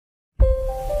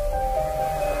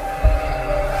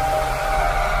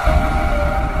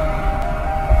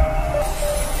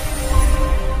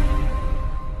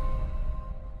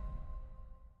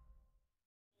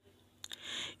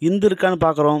இந்து இருக்கான்னு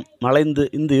பார்க்குறோம். மலைந்து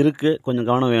இந்து இருக்குது, கொஞ்சம்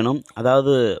கவனம் வேணும்.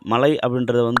 அதாவது மலை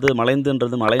அப்படின்றத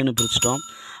மலைந்துன்றது மலைன்னு பிரிச்சிட்டோம்.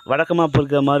 வழக்கமாக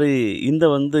இருக்கிற மாதிரி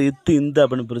இத்து இந்த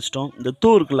அப்படின்னு பிரிச்சிட்டோம். இந்த தூ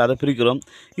இருக்குல்ல, அதை பிரிக்கிறோம்.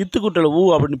 இத்து கூட்டல் ஊ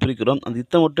அப்படின்னு பிரிக்கிறோம். அந்த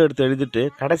இத்தை மட்டும் எடுத்து எழுதிட்டு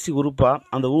கடைசி உறுப்பாக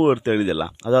அந்த ஊ எடுத்து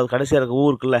எழுதிடலாம். அதாவது கடைசியாக இருக்க ஊ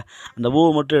இருக்குல்ல, அந்த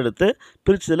ஊவை மட்டும் எடுத்து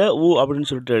பிரிச்சதில் ஊ அப்படின்னு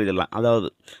சொல்லிட்டு எழுதிடலாம். அதாவது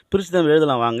பிரித்து நம்ம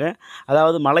எழுதலாம் வாங்க.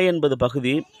 அதாவது மலை என்பது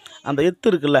பகுதி, அந்த இத்து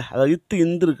இருக்குல்ல, அதாவது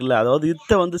இந்து இருக்குல்ல, அதாவது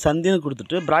இத்தை சந்தின்னு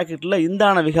கொடுத்துட்டு ப்ராக்கெட்டில்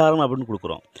இந்தான விகாரம் அப்படின்னு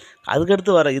கொடுக்குறோம்.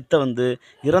 அதுக்கடுத்து வர இத்தை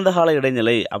இறந்த கால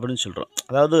இடைநிலை அப்படின்னு சொல்கிறோம்.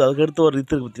 அதாவது அதுக்கடுத்து ஒரு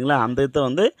இத்து இருக்குது பார்த்தீங்களா, அந்த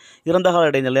இத்தை இறந்த கால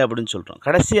இடைநிலை அப்படின்னு சொல்கிறோம்.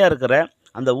 கடைசியாக இருக்கிற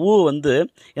அந்த ஊ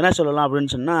என்ன சொல்லலாம்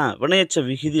அப்படின்னு சொன்னால் வினையச்ச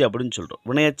விகுதி அப்படின்னு சொல்கிறோம்.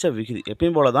 வினையச்ச விகுதி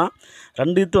எப்பயும் போல தான்.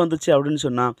 2 இத்து வந்துச்சு அப்படின்னு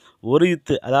சொன்னால் ஒரு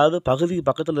இத்து, அதாவது பகுதிக்கு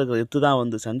பக்கத்தில் இருக்கிற இத்து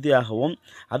தான் சந்தியாகவும்,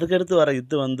 அதுக்கடுத்து வர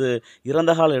இத்து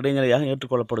இறந்த கால இடைநிலையாக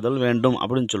ஏற்றுக்கொள்ளப்படுதல் வேண்டும்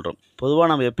அப்படின்னு சொல்கிறோம். பொதுவாக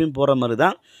நம்ம எப்பயும் போகிற மாதிரி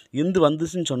தான். இந்து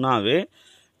வந்துச்சுன்னு சொன்னாவே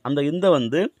அந்த இந்தை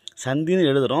சந்தின்னு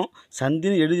எழுதுகிறோம்.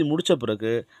 சந்தின்னு எழுதி முடித்த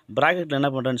பிறகு ப்ராக்கெட்டில் என்ன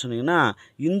பண்ணுறேன்னு சொன்னீங்கன்னா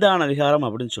இந்தான விகாரம்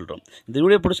அப்படின்னு சொல்கிறோம். இந்த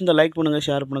வீடியோ பிடிச்சிருந்தா லைக் பண்ணுங்கள்,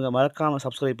 ஷேர் பண்ணுங்கள், மறக்காமல்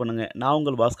சப்ஸ்கிரைப் பண்ணுங்கள். நான்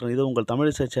உங்கள் பாஸ்கரன். இது உங்கள்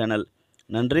தமிழிசை சேனல்.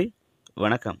 நன்றி,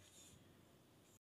 வணக்கம்.